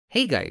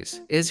Hey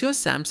guys, is your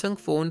Samsung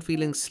phone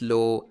feeling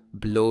slow,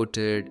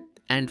 bloated,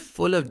 and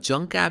full of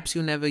junk apps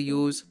you never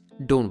use?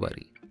 Don't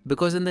worry,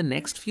 because in the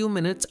next few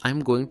minutes,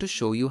 I'm going to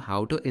show you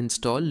how to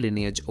install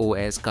Lineage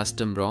OS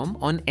custom ROM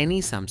on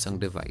any Samsung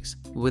device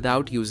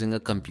without using a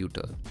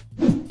computer.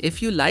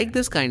 If you like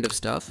this kind of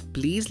stuff,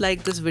 please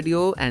like this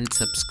video and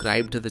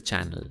subscribe to the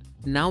channel.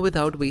 Now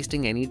without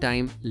wasting any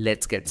time,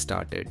 let's get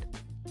started.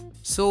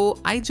 So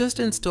I just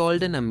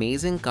installed an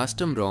amazing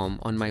custom ROM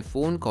on my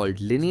phone called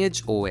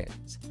Lineage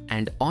OS,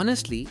 and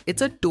honestly,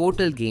 it's a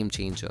total game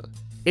changer.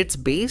 It's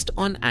based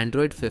on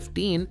Android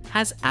 15,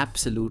 has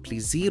absolutely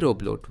zero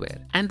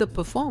bloatware, and the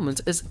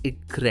performance is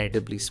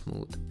incredibly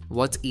smooth.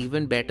 What's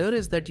even better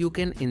is that you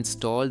can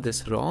install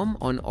this ROM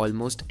on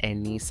almost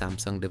any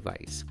Samsung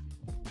device.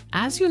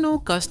 As you know,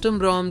 custom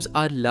ROMs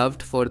are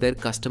loved for their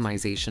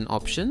customization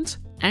options,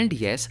 and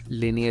yes,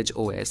 Lineage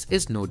OS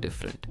is no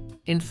different.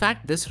 In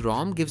fact, this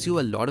ROM gives you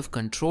a lot of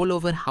control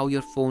over how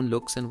your phone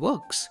looks and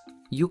works.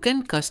 You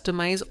can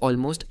customize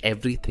almost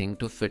everything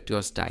to fit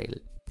your style.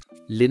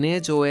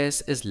 Lineage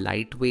OS is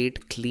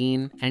lightweight,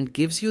 clean, and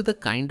gives you the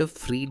kind of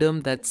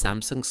freedom that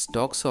Samsung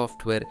stock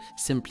software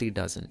simply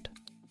doesn't.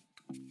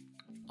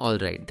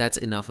 Alright, that's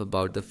enough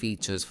about the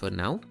features for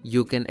now.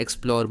 You can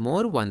explore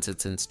more once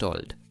it's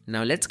installed.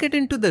 Now let's get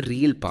into the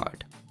real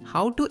part.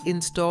 How to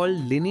install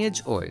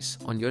Lineage OS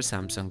on your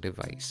Samsung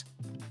device.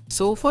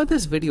 So for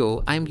this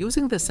video, I'm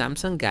using the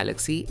Samsung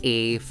Galaxy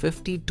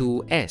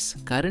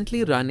A52s,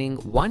 currently running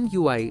One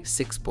UI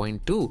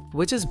 6.2,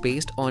 which is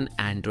based on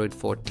Android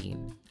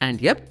 14. And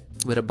yep,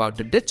 we're about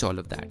to ditch all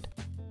of that.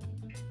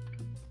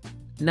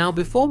 Now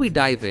before we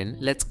dive in,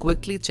 let's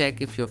quickly check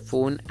if your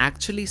phone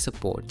actually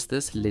supports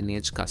this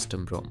Lineage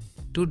custom ROM.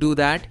 To do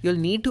that, you'll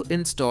need to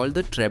install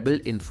the Treble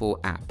Info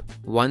app.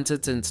 Once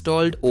it's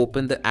installed,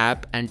 open the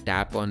app and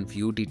tap on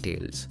View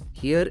Details.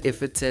 Here,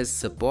 if it says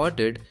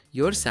supported,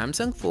 your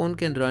Samsung phone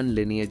can run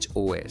Lineage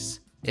OS.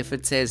 If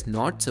it says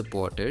not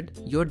supported,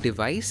 your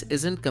device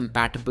isn't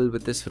compatible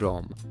with this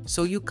ROM,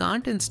 so you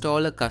can't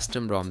install a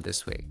custom ROM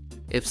this way.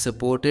 If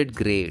supported,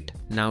 great.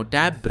 Now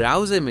tap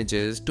Browse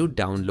Images to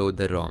download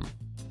the ROM.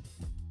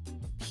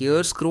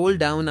 Here, scroll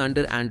down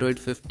under Android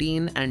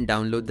 15 and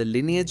download the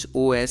Lineage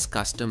OS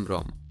custom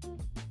ROM.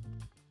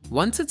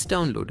 Once it's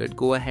downloaded,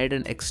 go ahead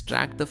and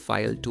extract the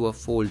file to a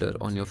folder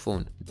on your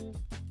phone.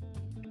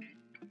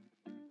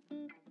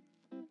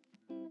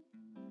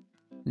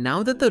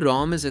 Now that the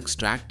ROM is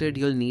extracted,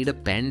 you'll need a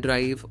pen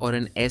drive or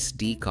an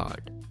SD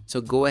card. So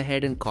go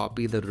ahead and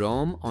copy the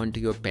ROM onto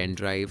your pen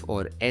drive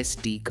or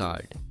SD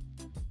card.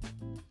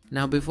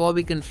 Now before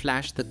we can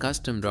flash the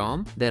custom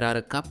ROM, there are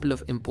a couple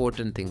of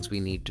important things we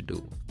need to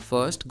do.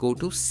 First, go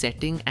to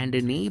Setting and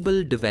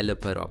enable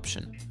Developer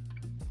option.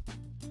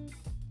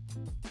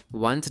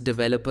 Once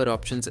Developer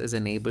options is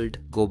enabled,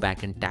 go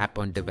back and tap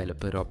on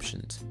Developer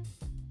options.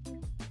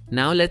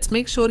 Now let's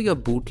make sure your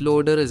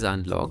bootloader is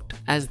unlocked,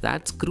 as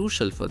that's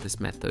crucial for this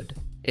method.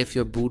 If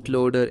your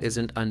bootloader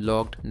isn't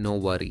unlocked, no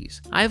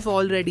worries. I've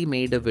already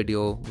made a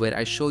video where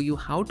I show you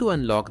how to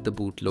unlock the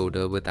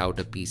bootloader without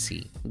a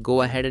PC.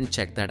 Go ahead and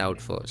check that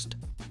out first.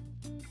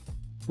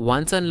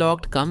 Once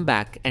unlocked, come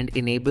back and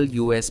enable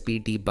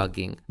USB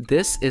debugging.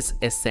 This is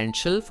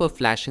essential for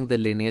flashing the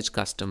Lineage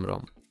custom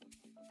ROM.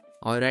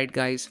 Alright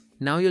guys,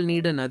 now you'll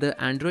need another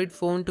Android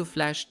phone to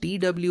flash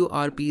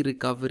TWRP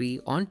recovery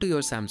onto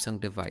your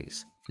Samsung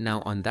device.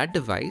 Now on that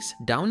device,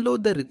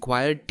 download the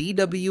required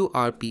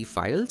TWRP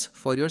files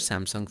for your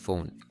Samsung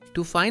phone.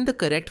 To find the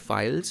correct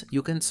files,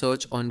 you can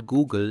search on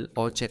Google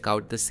or check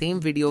out the same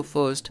video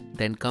first,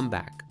 then come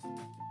back.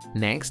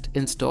 Next,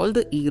 install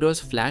the Eros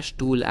Flash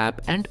Tool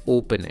app and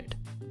open it.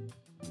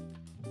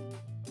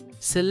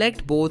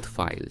 Select both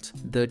files,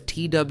 the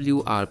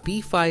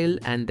TWRP file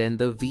and then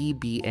the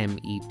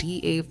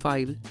VBMETA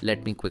file.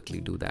 Let me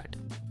quickly do that.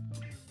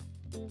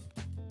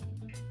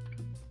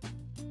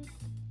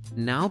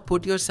 Now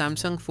put your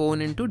Samsung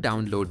phone into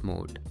download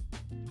mode.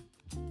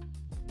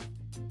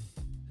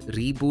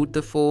 Reboot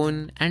the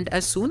phone, and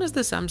as soon as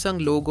the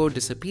Samsung logo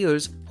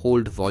disappears,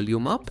 hold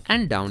volume up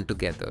and down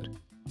together.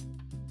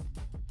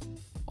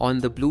 On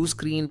the blue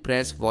screen,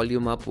 press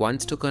volume up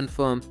once to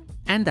confirm,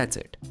 and that's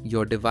it.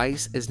 Your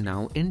device is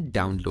now in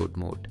download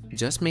mode.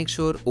 Just make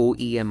sure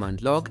OEM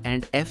unlock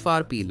and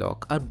FRP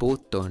lock are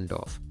both turned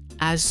off.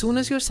 As soon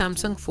as your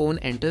Samsung phone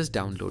enters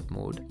download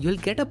mode, you'll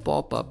get a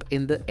pop-up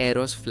in the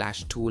Eros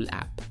Flash Tool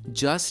app.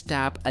 Just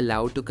tap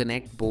Allow to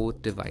connect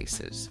both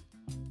devices.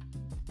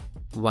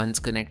 Once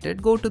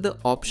connected, go to the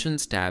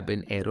Options tab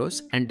in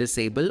Eros and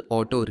disable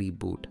Auto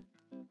Reboot.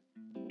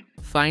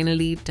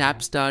 Finally,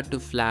 tap Start to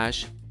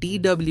flash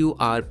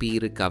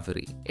TWRP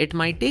recovery. It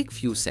might take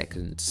few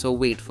seconds, so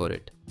wait for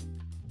it.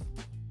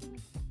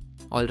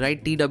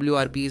 Alright,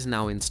 TWRP is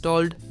now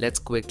installed. Let's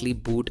quickly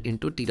boot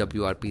into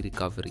TWRP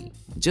recovery.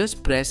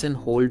 Just press and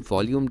hold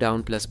volume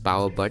down plus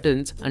power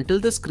buttons until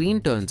the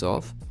screen turns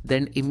off,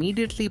 then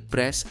immediately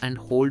press and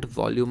hold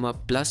volume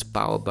up plus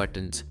power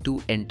buttons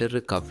to enter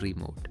recovery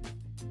mode.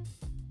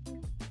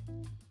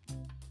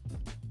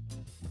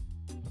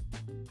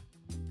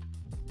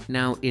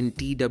 Now in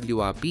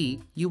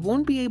TWRP, you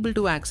won't be able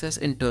to access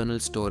internal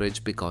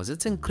storage because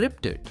it's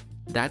encrypted.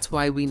 That's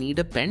why we need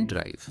a pen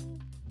drive.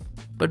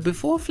 But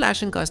before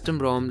flashing custom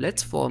ROM,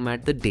 let's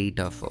format the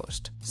data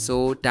first.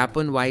 So tap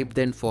on wipe,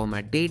 then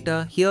format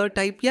data. Here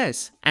type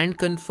yes and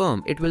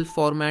confirm it will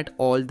format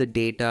all the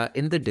data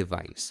in the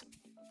device.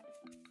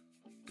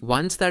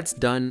 Once that's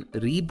done,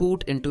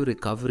 reboot into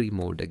recovery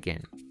mode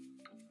again.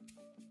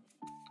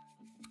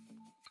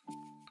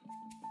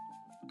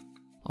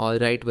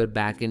 Alright, we're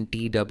back in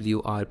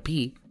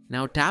TWRP.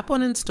 Now tap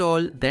on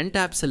install, then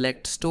tap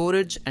select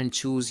storage and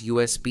choose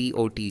USB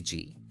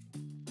OTG.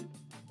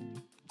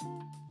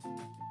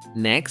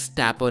 Next,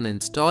 tap on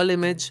install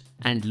image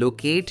and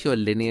locate your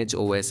Lineage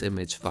OS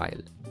image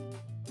file.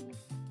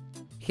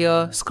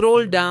 Here,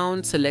 scroll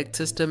down, select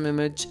system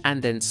image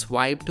and then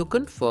swipe to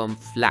confirm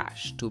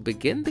flash to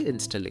begin the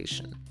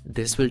installation.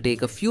 This will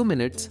take a few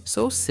minutes,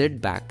 so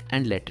sit back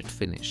and let it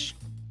finish.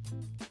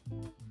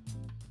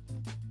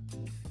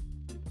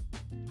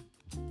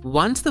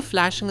 Once the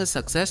flashing is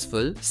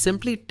successful,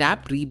 simply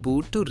tap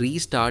reboot to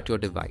restart your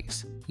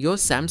device. Your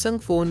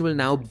Samsung phone will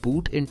now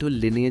boot into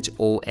Lineage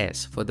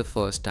OS for the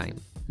first time.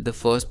 The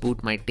first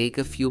boot might take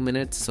a few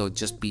minutes, so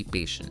just be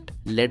patient.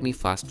 Let me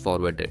fast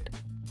forward it.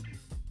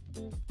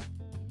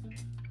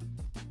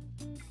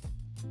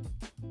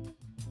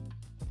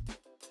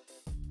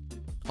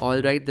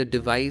 Alright, the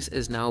device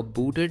is now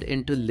booted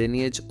into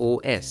Lineage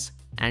OS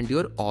and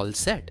you're all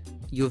set.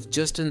 You've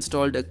just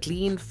installed a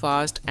clean,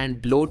 fast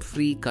and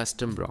bloat-free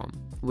custom ROM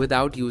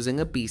without using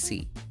a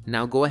PC.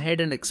 Now go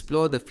ahead and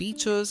explore the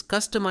features,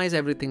 customize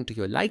everything to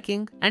your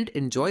liking and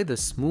enjoy the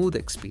smooth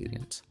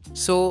experience.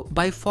 So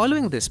by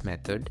following this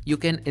method, you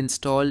can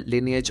install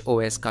Lineage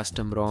OS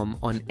custom ROM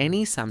on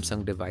any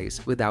Samsung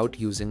device without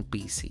using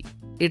PC.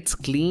 It's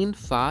clean,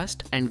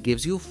 fast and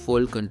gives you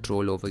full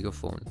control over your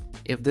phone.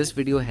 If this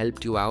video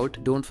helped you out,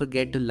 don't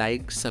forget to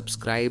like,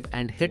 subscribe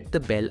and hit the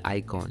bell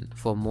icon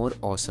for more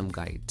awesome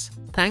guides.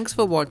 Thanks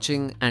for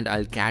watching and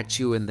I'll catch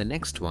you in the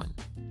next one.